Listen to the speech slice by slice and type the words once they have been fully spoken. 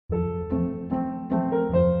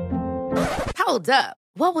Hold up.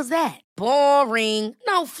 What was that? Boring.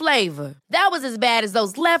 No flavor. That was as bad as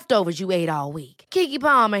those leftovers you ate all week. Keke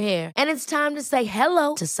Palmer here. And it's time to say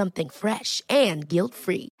hello to something fresh and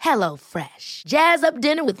guilt-free. Hello Fresh. Jazz up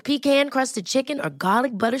dinner with pecan-crusted chicken or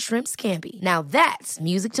garlic butter shrimp scampi. Now that's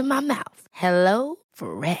music to my mouth. Hello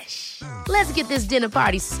Fresh. Let's get this dinner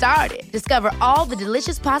party started. Discover all the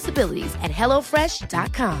delicious possibilities at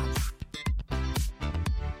hellofresh.com.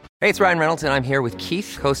 Hey, it's Ryan Reynolds, and I'm here with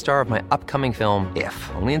Keith, co-star of my upcoming film,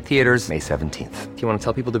 If, only in theaters May 17th. Do you want to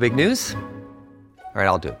tell people the big news? All right,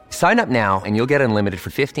 I'll do it. Sign up now and you'll get unlimited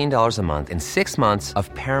for $15 a month and 6 months of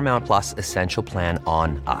Paramount Plus Essential Plan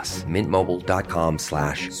on us.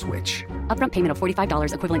 MintMobile.com/switch. Upfront payment of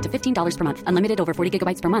 $45 equivalent to $15 per month. Unlimited over 40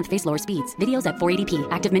 gigabytes per month. Face lower speeds. Videos at 480p.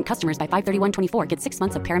 Active Mint customers by 531.24 get 6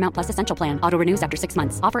 months of Paramount Plus Essential Plan. Auto renews after 6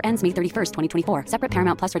 months. Offer ends May 31st, 2024. Separate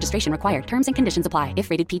Paramount Plus registration required. Terms and conditions apply if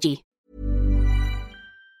rated PG.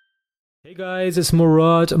 Hey guys, it's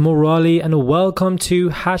Murad Murali and welcome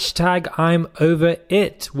to Hashtag I'm Over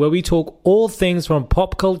It, where we talk all things from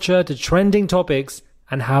pop culture to trending topics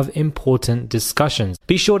and have important discussions.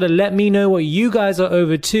 Be sure to let me know what you guys are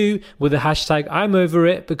over too with the hashtag I'm Over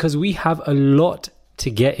It, because we have a lot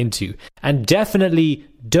to get into. And definitely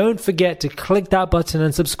don't forget to click that button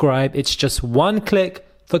and subscribe. It's just one click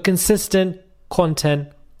for consistent content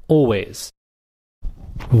always.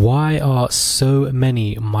 Why are so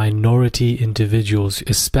many minority individuals,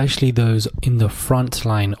 especially those in the front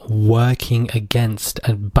line, working against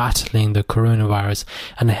and battling the coronavirus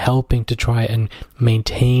and helping to try and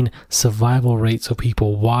maintain survival rates of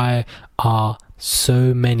people? Why are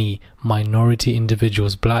so many minority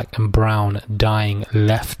individuals, black and brown, dying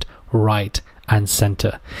left, right, and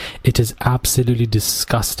center? It is absolutely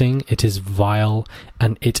disgusting. It is vile,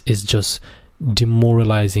 and it is just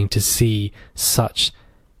demoralizing to see such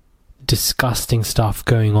disgusting stuff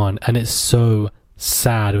going on. And it's so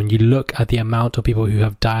sad when you look at the amount of people who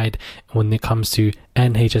have died when it comes to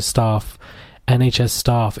NHS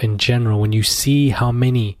staff in general. When you see how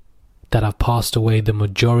many that have passed away, the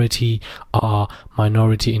majority are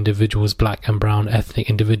minority individuals, black and brown ethnic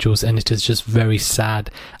individuals, and it is just very sad.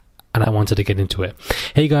 And I wanted to get into it.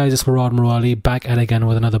 Hey guys, it's Murad Murali back at again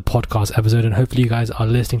with another podcast episode, and hopefully you guys are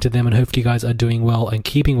listening to them, and hopefully you guys are doing well and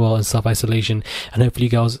keeping well in self-isolation, and hopefully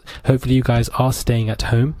you guys are staying at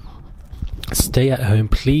home. Stay at home,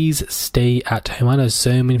 please stay at home. I know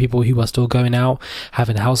so many people who are still going out,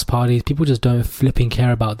 having house parties. People just don't flipping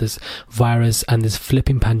care about this virus and this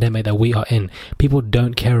flipping pandemic that we are in. People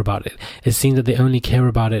don't care about it. It seems that they only care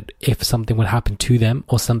about it if something would happen to them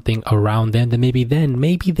or something around them. Then maybe then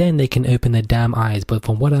they can open their damn eyes. But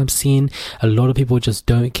from what I'm seeing, a lot of people just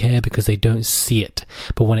don't care because they don't see it.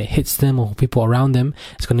 But when it hits them or people around them,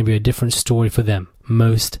 it's going to be a different story for them.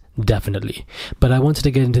 Most definitely. But I wanted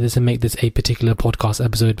to get into this and make this a particular podcast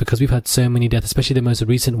episode because we've had so many deaths, especially the most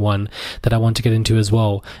recent one that I want to get into as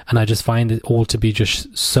well. And I just find it all to be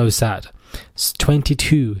just so sad.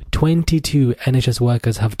 22 NHS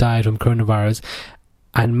workers have died from coronavirus.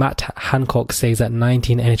 And Matt Hancock says that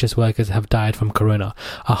 19 NHS workers have died from corona.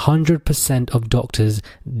 100% of doctors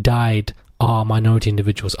died are minority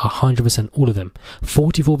individuals. 100%, all of them.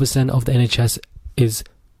 44% of the NHS is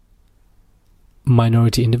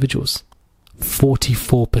minority individuals.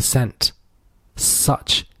 44%.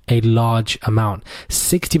 Such a large amount.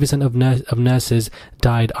 60% of nurses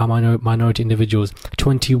died are minority individuals.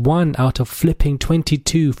 21 out of flipping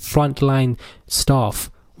 22 frontline staff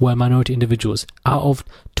were minority individuals. Out of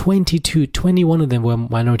 22, 21 of them were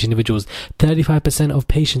minority individuals. 35% of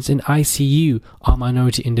patients in ICU are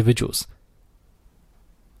minority individuals.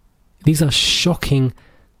 These are shocking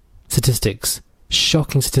statistics.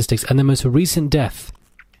 And the most recent death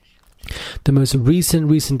was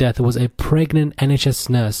a pregnant NHS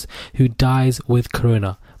nurse who dies with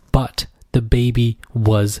corona, but the baby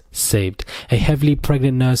was saved. A heavily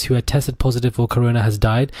pregnant nurse who had tested positive for corona has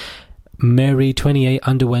died. Mary, 28,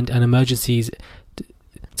 underwent an emergency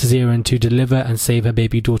cesarean to deliver and save her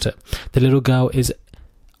baby daughter. The little girl is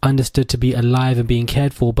understood to be alive and being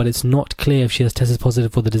cared for, but it's not clear if she has tested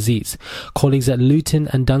positive for the disease. Colleagues at Luton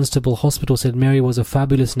and Dunstable Hospital said Mary was a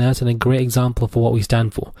fabulous nurse and a great example for what we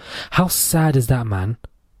stand for. How sad is that, man?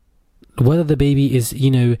 Whether the baby is,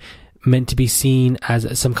 meant to be seen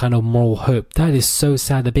as some kind of moral hope, that is so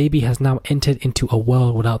sad. The baby has now entered into a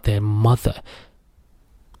world without their mother.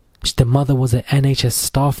 The mother was an NHS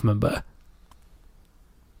staff member.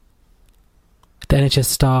 The NHS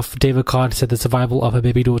staff, David Card, said the survival of her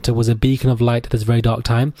baby daughter was a beacon of light at this very dark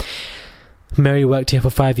time. Mary worked here for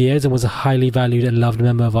 5 years and was a highly valued and loved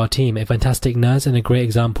member of our team, a fantastic nurse and a great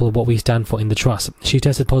example of what we stand for in the Trust. She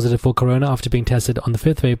tested positive for corona after being tested on the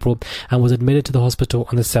 5th of April and was admitted to the hospital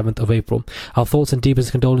on the 7th of April. Our thoughts and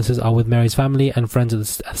deepest condolences are with Mary's family and friends at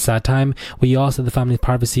this sad time. We ask that the family's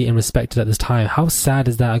privacy is respected at this time. How sad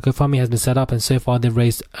is that? A GoFundMe has been set up and so far they've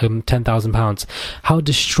raised £10,000. How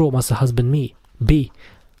distraught must the husband be?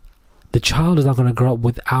 The child is not going to grow up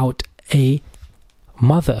without a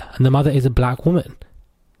mother, and the mother is a black woman.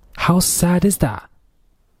 How sad is that?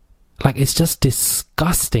 Like, it's just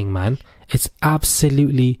disgusting, man. It's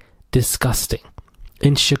absolutely disgusting.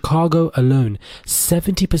 In Chicago alone,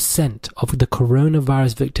 70% of the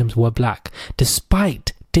coronavirus victims were black,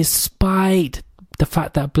 despite the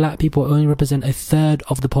fact that black people only represent a third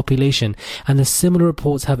of the population, and the similar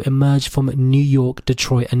reports have emerged from New York,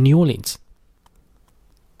 Detroit, and New Orleans.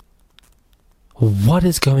 What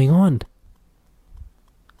is going on?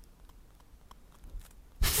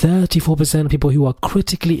 34% of people who are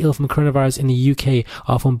critically ill from coronavirus in the UK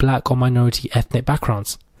are from black or minority ethnic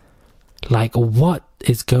backgrounds. Like, what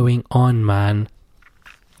is going on, man?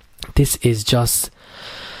 This is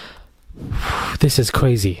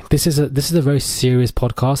crazy. This is a very serious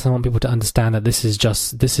podcast. I want people to understand that this is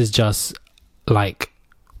just like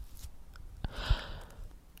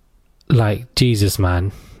Jesus,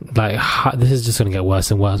 man. This is just going to get worse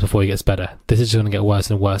and worse before it gets better. This is just going to get worse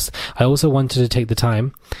and worse. I also wanted to take the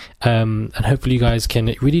time, and hopefully you guys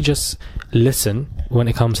can really just listen when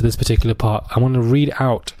it comes to this particular part. I want to read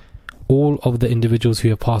out all of the individuals who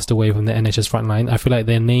have passed away from the NHS frontline. I feel like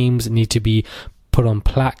their names need to be put on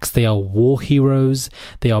plaques. They are war heroes.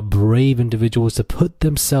 They are brave individuals to put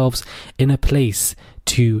themselves in a place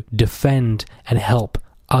to defend and help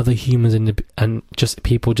other humans and just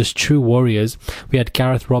people, just true warriors. We had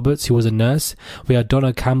Gareth Roberts, who was a nurse. We had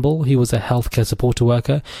Donna Campbell, who was a healthcare support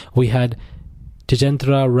worker. We had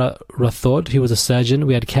Tejendra Rathod, who was a surgeon.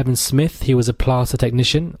 We had Kevin Smith, he was a plaster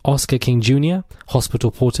technician. Oscar King Jr.,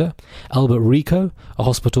 hospital porter. Albert Rico, a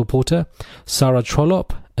hospital porter. Sarah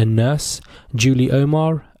Trollope, a nurse. Julie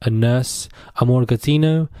Omar, a nurse. Amor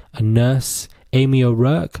Gatino, a nurse. Amy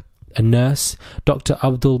O'Rourke, a nurse. Dr.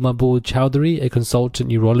 Abdul Mabul Chowdhury, a consultant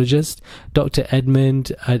neurologist. Dr.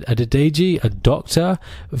 Edmund Adedeji, a doctor.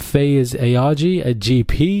 Fayez Ayaji, a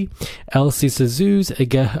GP. Elsie Sazuz, a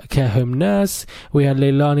care home nurse. We had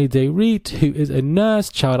Leilani Deirit, who is a nurse.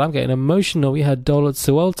 Child, I'm getting emotional. We had Dolat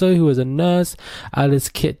Suelto, who was a nurse. Alice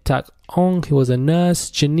Kit Tak Ong, who was a nurse.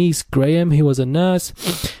 Janice Graham, who was a nurse.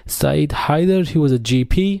 Saeed Haider, who was a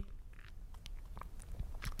GP.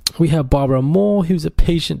 We had Barbara Moore, who's a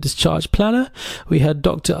patient discharge planner. We had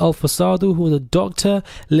Dr. Alfa Sadhu, who was a doctor.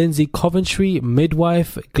 Lindsay Coventry,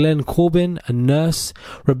 midwife. Glenn Corbin, a nurse.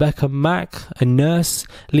 Rebecca Mack, a nurse.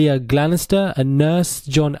 Leah Glanister, a nurse.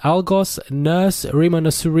 John Algos, a nurse. Rima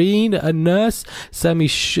Nasreen, a nurse. Sami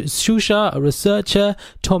Shusha, a researcher.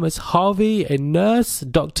 Thomas Harvey, a nurse.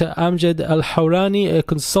 Dr. Amjad Al-Hawrani, a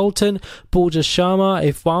consultant. Pooja Sharma,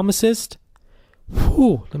 a pharmacist.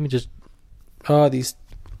 Whew, let me just... these...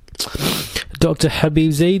 Dr.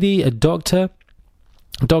 Habib Zaidi, a doctor.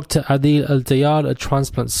 Dr. Adil Al-Dayar, a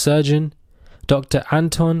transplant surgeon. Dr.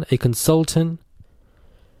 Anton, a consultant.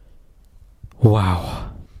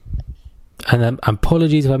 Wow. And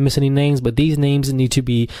apologies if I miss any names, but these names need to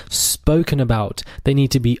be spoken about. They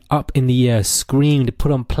need to be up in the air, screamed,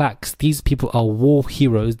 put on plaques. These people are war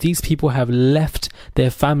heroes. These people have left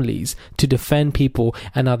their families to defend people,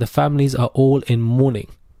 and now the families are all in mourning.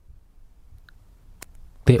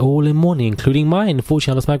 They're all in mourning, including mine.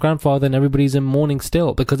 Unfortunately, I lost my grandfather, and everybody's in mourning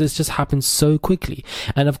still because it's just happened so quickly.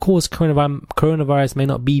 And of course, coronavirus may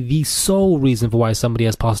not be the sole reason for why somebody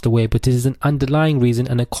has passed away, but it is an underlying reason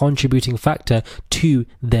and a contributing factor to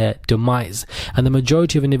their demise. And the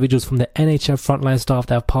majority of individuals from the NHS frontline staff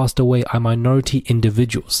that have passed away are minority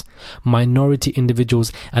individuals. And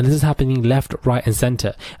this is happening left, right, and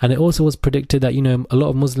centre. And it also was predicted that, a lot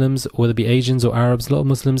of Muslims, whether it be Asians or Arabs, a lot of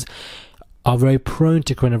Muslims are very prone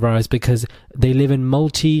to coronavirus because they live in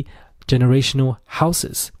multi-generational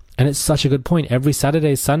houses. And it's such a good point. Every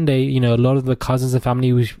Saturday, Sunday, a lot of the cousins and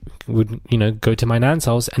family would go to my nan's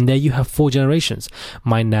house, and there you have 4 generations.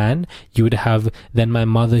 My nan, you would have then my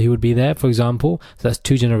mother who would be there, for example. So that's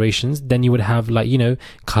 2 generations. Then you would have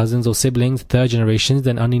cousins or siblings, 3rd generations.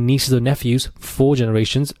 Then only nieces or nephews, 4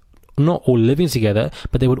 generations. Not all living together,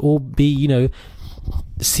 but they would all be,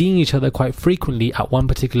 seeing each other quite frequently at one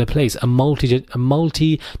particular place, a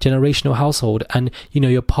multi-generational household. And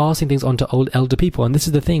you're passing things on to elder people. And this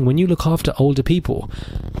is the thing, when you look after older people,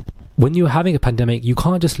 when you're having a pandemic, you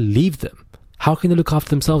can't just leave them. How can they look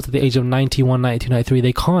after themselves at the age of 91, 92, 93?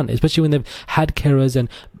 They can't, especially when they've had carers and,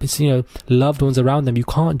 loved ones around them. You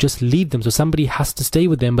can't just leave them. So somebody has to stay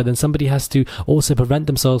with them, but then somebody has to also prevent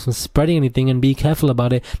themselves from spreading anything and be careful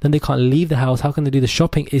about it. Then they can't leave the house. How can they do the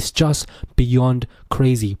shopping? It's just beyond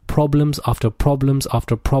crazy. Problems after problems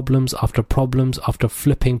after problems after problems after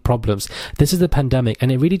flipping problems. This is the pandemic,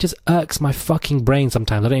 and it really just irks my fucking brain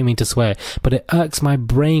sometimes. I don't even mean to swear, but it irks my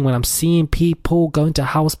brain when I'm seeing people going to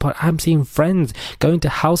house parties. I'm seeing friends going to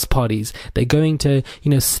house parties. They're going to,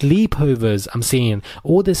 sleepovers. I'm seeing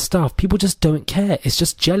all this stuff. People just don't care. It's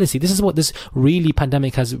just jealousy. This is what this really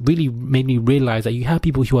pandemic has really made me realize, that you have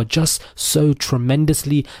people who are just so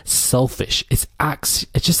tremendously selfish. It's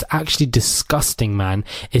just actually disgusting, man.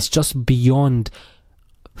 It's just beyond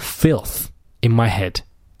filth in my head.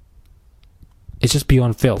 It's just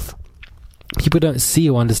beyond filth. People don't see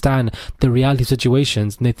or understand the reality of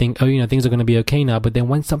situations, and they think, things are going to be okay now. But then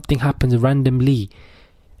when something happens randomly,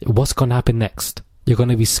 what's going to happen next? You're going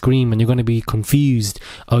to be screaming, you're going to be confused.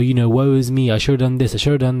 Oh, woe is me. I should have done this. I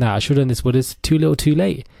should have done that. I should have done this. But it's too little, too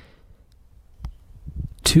late.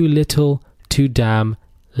 Too little, too damn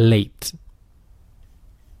late.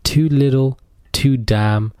 Too little, too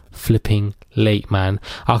damn flipping late, man.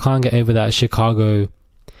 I can't get over that Chicago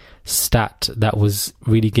stat that was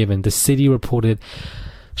really given. The city reported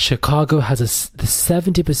Chicago has the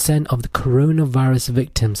 70% of the coronavirus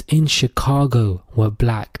victims in Chicago were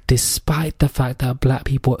black, despite the fact that black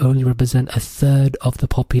people only represent a third of the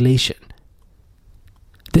population.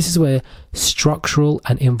 This is where structural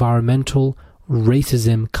and environmental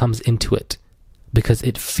racism comes into it, because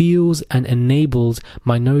it fuels and enables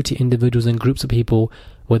minority individuals and groups of people,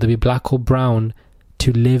 whether it be black or brown,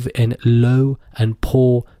 to live in low and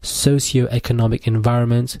poor socio-economic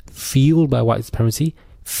environments fueled by white supremacy,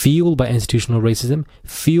 fueled by institutional racism,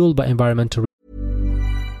 fueled by environmental.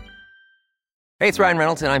 Hey, it's Ryan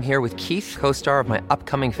Reynolds, and I'm here with Keith, co-star of my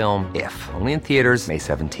upcoming film, If, only in theaters May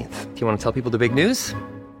 17th. Do you want to tell people the big news?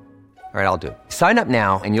 All right, I'll do it. Sign up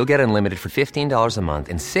now and you'll get unlimited for $15 a month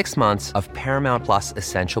and 6 months of Paramount Plus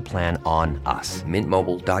Essential Plan on us.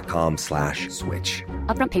 MintMobile.com/switch.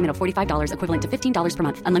 Upfront payment of $45 equivalent to $15 per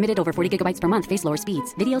month. Unlimited over 40 gigabytes per month. Face lower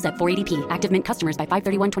speeds. Videos at 480p. Active Mint customers by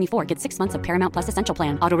 531.24 get 6 months of Paramount Plus Essential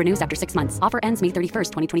Plan. Auto renews after 6 months. Offer ends May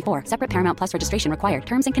 31st, 2024. Separate Paramount Plus registration required.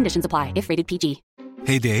 Terms and conditions apply if rated PG.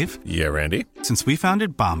 Hey, Dave. Yeah, Randy. Since we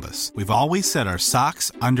founded Bombas, we've always said our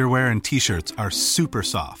socks, underwear, and T-shirts are super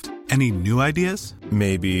soft. Any new ideas?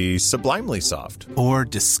 Maybe sublimely soft. Or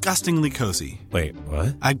disgustingly cozy. Wait,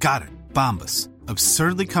 what? I got it. Bombas.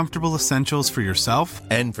 Absurdly comfortable essentials for yourself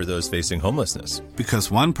and for those facing homelessness. Because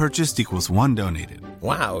one purchased equals one donated.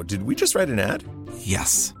 Wow, did we just write an ad?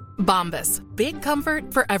 Yes. Bombas. Big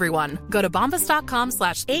comfort for everyone. Go to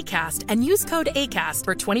bombas.com/ACAST and use code ACAST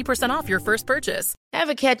for 20% off your first purchase.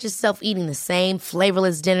 Ever catch yourself eating the same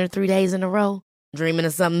flavorless dinner 3 days in a row? Dreaming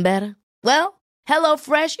of something better? Well,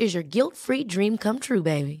 HelloFresh is your guilt-free dream come true,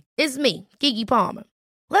 baby. It's me, Keke Palmer.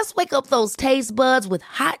 Let's wake up those taste buds with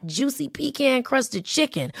hot, juicy pecan-crusted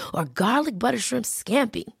chicken or garlic butter shrimp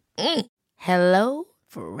scampi.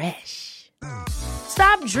 HelloFresh.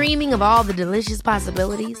 Stop dreaming of all the delicious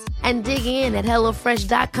possibilities and dig in at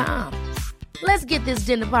HelloFresh.com. Let's get this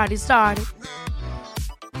dinner party started.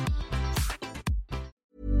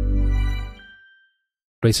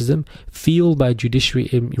 Racism, fueled by judiciary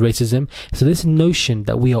racism. So this notion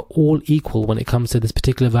that we are all equal when it comes to this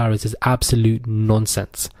particular virus is absolute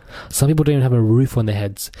nonsense. Some people don't even have a roof on their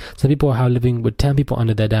heads. Some people are living with 10 people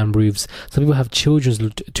under their damn roofs. Some people have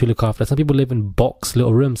children to look after. Some people live in box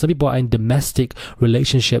little rooms. Some people are in domestic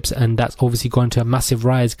relationships, and that's obviously gone to a massive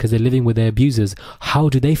rise because they're living with their abusers. How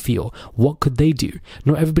do they feel? What could they do?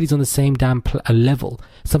 Not everybody's on the same damn level.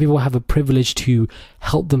 Some people have a privilege to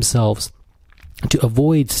help themselves, to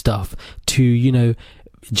avoid stuff, to,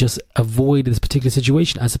 just avoid this particular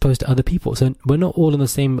situation as opposed to other people. So we're not all on the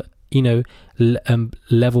same,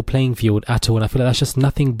 level playing field at all. And I feel like that's just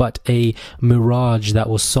nothing but a mirage that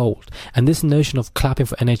was sold. And this notion of clapping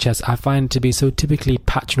for NHS, I find to be so typically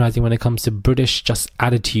patronizing when it comes to British just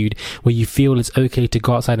attitude, where you feel it's okay to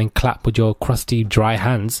go outside and clap with your crusty, dry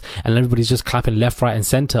hands and everybody's just clapping left, right and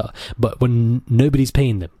center. But when nobody's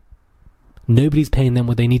paying them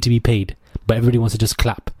what they need to be paid, but everybody wants to just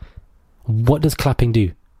clap. What does clapping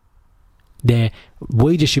do? Their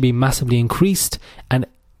wages should be massively increased, and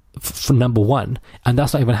for number one, and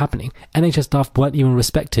that's not even happening. NHS staff weren't even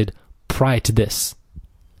respected prior to this.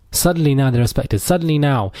 Suddenly now they're respected. Suddenly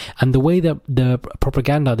now. And the way that the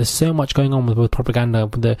propaganda, there's so much going on with propaganda,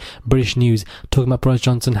 with the British news, talking about Boris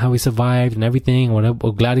Johnson, how he survived and everything,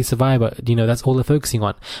 or glad he survived, but that's all they're focusing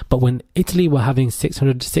on. But when Italy were having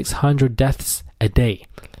 600 deaths a day,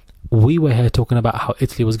 we were here talking about how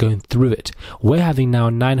Italy was going through it. We're having now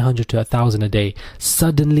 900 to 1,000 a day.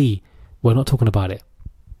 Suddenly, we're not talking about it.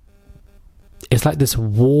 It's like this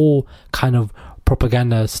war kind of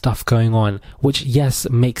propaganda stuff going on, which yes,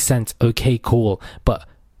 makes sense. Okay, cool. But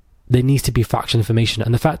there needs to be factual information.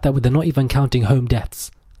 And the fact that they're not even counting home deaths.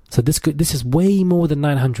 So this is way more than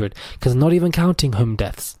 900, because not even counting home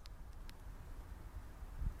deaths.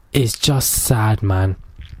 It's just sad, man.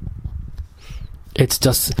 It's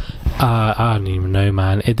just, I don't even know,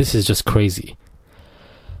 man. This is just crazy.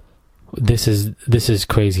 This is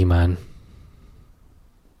crazy, man.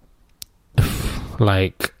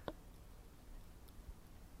 Like,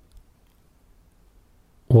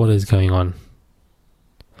 what is going on?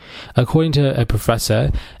 According to a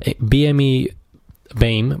professor, BME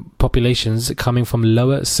populations coming from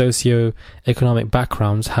lower socio-economic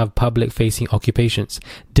backgrounds have public-facing occupations,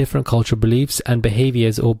 different cultural beliefs and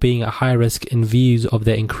behaviors, or being at high risk in views of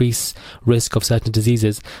their increased risk of certain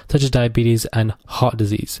diseases, such as diabetes and heart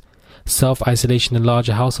disease. Self-isolation in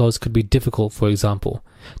larger households could be difficult, for example.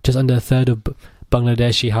 Just under a third of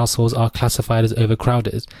Bangladeshi households are classified as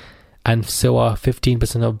overcrowded, and so are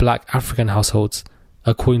 15% of black African households,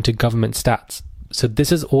 according to government stats. So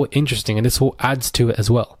this is all interesting, and this all adds to it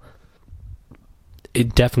as well.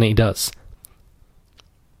 It definitely does.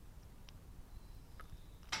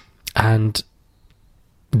 And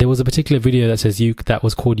there was a particular video that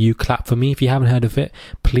was called You Clap For Me. If you haven't heard of it,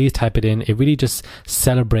 please type it in. It really just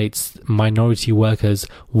celebrates minority workers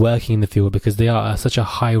working in the field, because they are at such a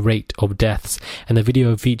high rate of deaths. And the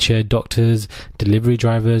video featured doctors, delivery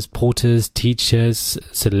drivers, porters, teachers,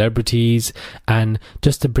 celebrities, and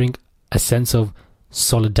just to bring a sense of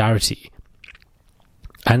solidarity.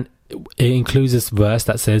 And it includes this verse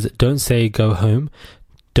that says, "Don't say go home,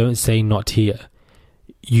 don't say not here.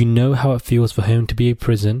 You know how it feels for home to be a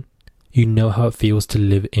prison. You know how it feels to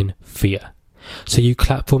live in fear. So you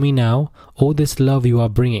clap for me now, all this love you are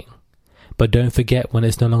bringing. But don't forget when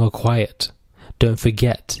it's no longer quiet. Don't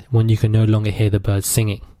forget when you can no longer hear the birds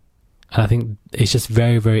singing." And I think it's just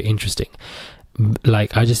very, very interesting.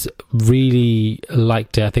 Like, I just really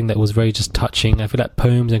liked it. I think that was very just touching. I feel like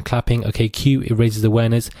poems and clapping, okay, cute, it raises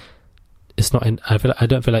awareness. It's not, I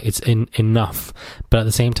don't feel like it's enough. But at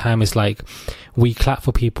the same time, it's like, we clap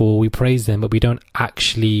for people, we praise them, but we don't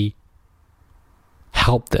actually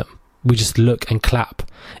help them. We just look and clap.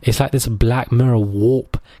 It's like this Black Mirror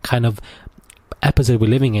warp kind of episode we're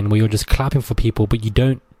living in, where you're just clapping for people, but you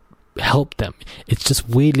don't help them. It's just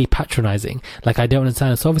weirdly patronizing. Like, I don't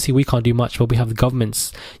understand it. So obviously we can't do much, but we have the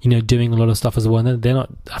governments, doing a lot of stuff as well. And they're not,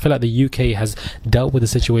 I feel like the UK has dealt with the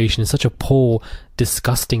situation in such a poor,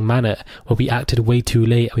 disgusting manner, where we acted way too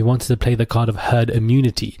late and we wanted to play the card of herd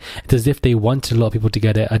immunity. It's as if they wanted a lot of people to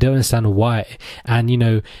get it. I don't understand why. And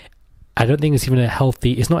I don't think it's even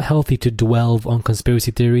it's not healthy to dwell on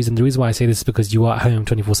conspiracy theories. And the reason why I say this is because you are at home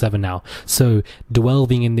 24/7 now. So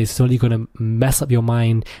delving in this is only going to mess up your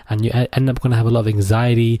mind, and you end up going to have a lot of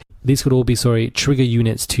anxiety. These could all be, trigger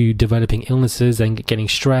units to developing illnesses and getting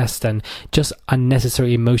stressed, and just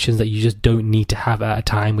unnecessary emotions that you just don't need to have at a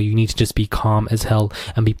time where you need to just be calm as hell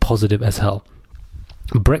and be positive as hell.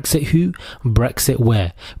 Brexit who? Brexit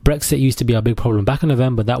where? Brexit used to be our big problem. Back in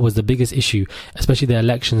November, that was the biggest issue, especially the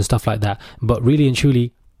elections and stuff like that. But really and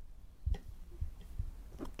truly,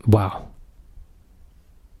 wow.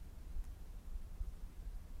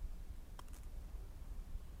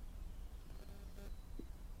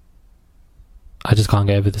 I just can't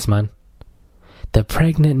get over this, man. The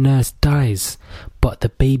pregnant nurse dies, but the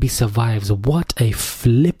baby survives. What a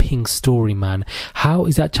flipping story, man. How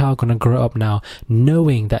is that child going to grow up now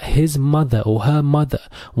knowing that his mother or her mother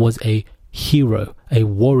was a hero, a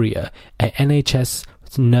warrior, an NHS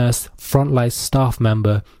nurse, frontline staff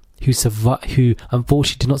member who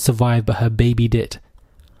unfortunately did not survive, but her baby did?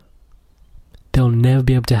 They'll never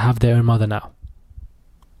be able to have their own mother now.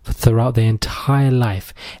 Throughout their entire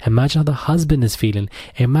life. Imagine how the husband is feeling.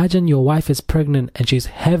 Imagine your wife is pregnant, and she's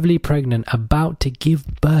heavily pregnant, about to give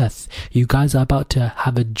birth. You guys are about to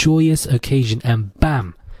have a joyous occasion, and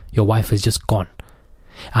bam, your wife is just gone.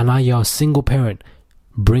 And now you're a single parent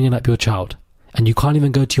bringing up your child, and you can't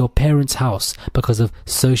even go to your parents' house because of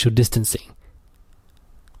social distancing.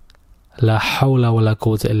 La hawla wa la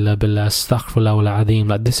quwwata illa billah, astaghfirullah wal azim.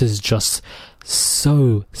 Like, this is just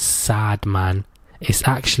so sad, man. It's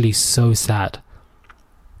actually so sad.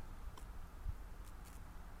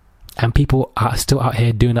 And people are still out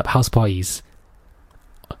here doing up house parties,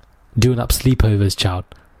 doing up sleepovers, child.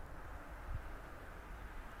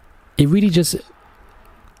 It really just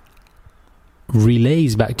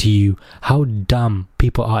relays back to you how dumb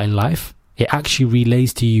people are in life. It actually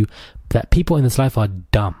relays to you that people in this life are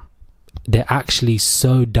dumb. They're actually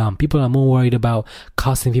so dumb. People are more worried about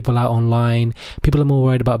cussing people out online. People are more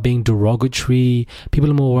worried about being derogatory.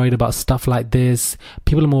 People are more worried about stuff like this.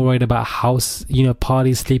 People are more worried about house,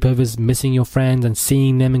 parties, sleepovers, missing your friends and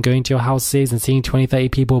seeing them and going to your houses and seeing 20, 30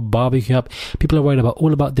 people barbecue up. People are worried about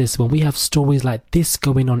all about this when we have stories like this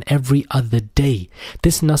going on every other day.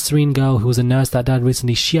 This Nasreen girl who was a nurse that died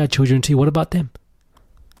recently, she had children too. What about them?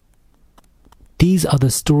 These are the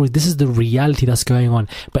stories. This is the reality that's going on.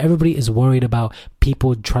 But everybody is worried about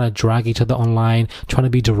people trying to drag each other online, trying to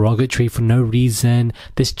be derogatory for no reason.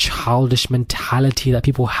 This childish mentality that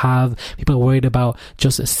people have. People are worried about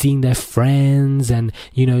just seeing their friends and,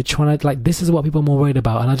 trying to, this is what people are more worried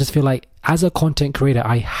about. And I just feel like as a content creator,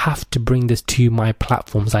 I have to bring this to my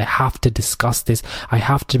platforms. I have to discuss this. I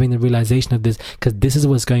have to bring the realization of this because this is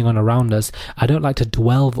what's going on around us. I don't like to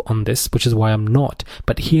dwell on this, which is why I'm not.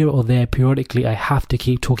 But here or there, periodically, I have to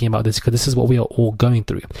keep talking about this because this is what we are all going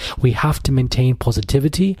through. We have to maintain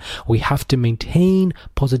positivity. We have to maintain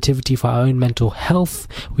positivity for our own mental health.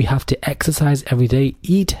 We have to exercise every day,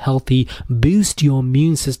 eat healthy, boost your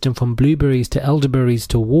immune system from blueberries to elderberries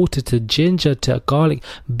to water to ginger to garlic.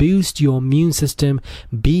 Boost your immune system,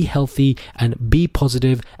 be healthy and be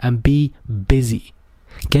positive and be busy.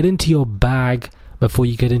 Get into your bag before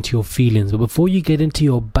you get into your feelings. But before you get into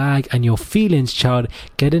your bag and your feelings, child,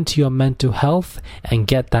 get into your mental health and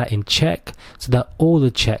get that in check so that all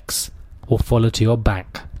the checks will follow to your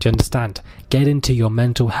bank. Do you understand? Get into your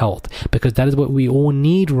mental health because that is what we all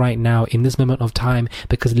need right now in this moment of time,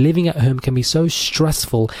 because living at home can be so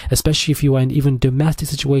stressful, especially if you are in even domestic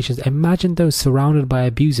situations. Imagine those surrounded by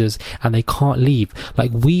abusers and they can't leave.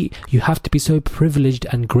 You have to be so privileged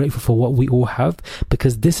and grateful for what we all have,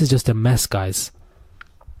 because this is just a mess, guys.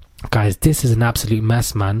 Guys, this is an absolute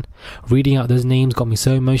mess, man. Reading out those names got me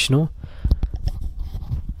so emotional.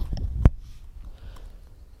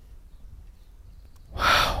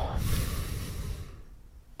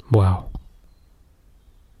 Wow.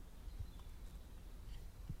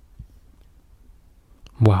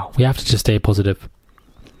 Wow. We have to just stay positive.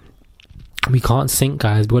 We can't sink,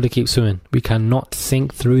 guys. We've got to keep swimming. We cannot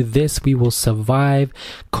sink through this. We will survive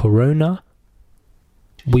Corona.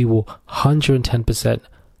 We will 110%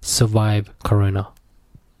 survive Corona.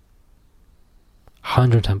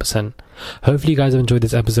 110%. Hopefully you guys have enjoyed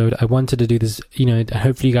this episode. I wanted to do this,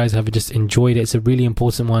 hopefully you guys have just enjoyed it. It's a really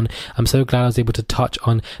important one. I'm so glad I was able to touch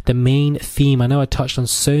on the main theme. I know I touched on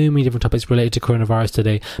so many different topics related to coronavirus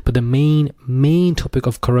today, but the main topic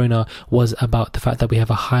of Corona was about the fact that we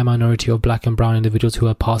have a high minority of black and brown individuals who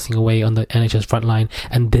are passing away on the NHS frontline,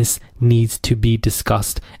 and this needs to be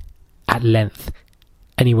discussed at length.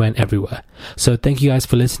 Anywhere and everywhere. So thank you guys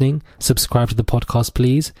for listening. Subscribe to the podcast,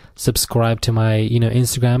 please. Subscribe to my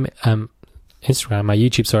Instagram, my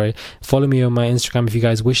YouTube, sorry. Follow me on my Instagram if you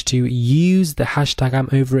guys wish to. Use the hashtag I'm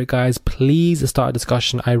over it, guys. Please start a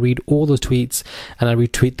discussion. I read all the tweets and I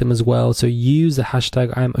retweet them as well. So use the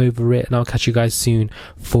hashtag I'm over it, and I'll catch you guys soon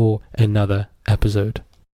for another episode.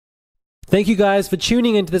 Thank you guys for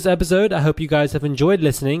tuning into this episode. I hope you guys have enjoyed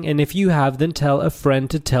listening, and if you have, then tell a friend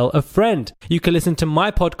to tell a friend. You can listen to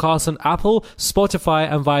my podcast on Apple, Spotify,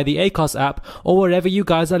 and via the Acast app, or wherever you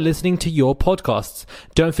guys are listening to your podcasts.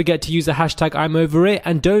 Don't forget to use the hashtag I'm over it,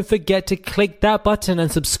 and don't forget to click that button and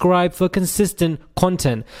subscribe for consistent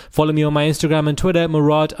content. Follow me on my Instagram and Twitter,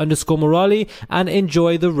 Murad_Morali, and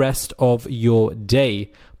enjoy the rest of your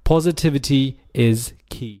day. Positivity is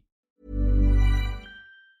key.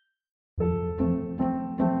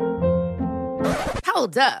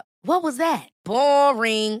 Hold up. What was that?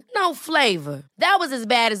 Boring. No flavor. That was as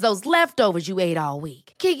bad as those leftovers you ate all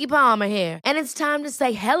week. Keke Palmer here, and it's time to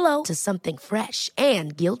say hello to something fresh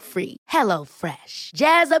and guilt-free. Hello Fresh.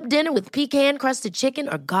 Jazz up dinner with pecan-crusted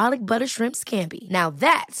chicken or garlic butter shrimp scampi. Now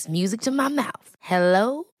that's music to my mouth.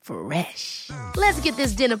 Hello Fresh. Let's get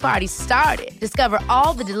this dinner party started. Discover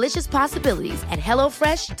all the delicious possibilities at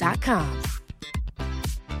HelloFresh.com.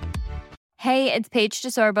 Hey, it's Paige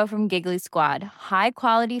DeSorbo from Giggly Squad. High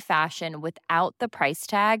quality fashion without the price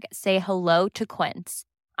tag. Say hello to Quince.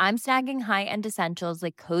 I'm snagging high-end essentials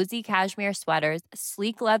like cozy cashmere sweaters,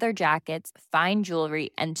 sleek leather jackets, fine jewelry,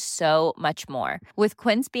 and so much more. With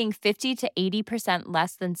Quince being 50 to 80%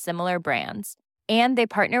 less than similar brands. And they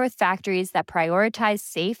partner with factories that prioritize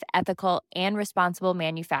safe, ethical, and responsible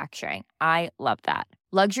manufacturing. I love that.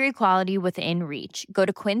 Luxury quality within reach. Go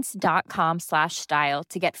to quince.com/style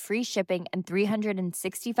to get free shipping and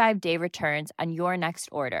 365-day returns on your next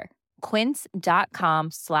order.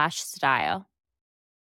 Quince.com/style.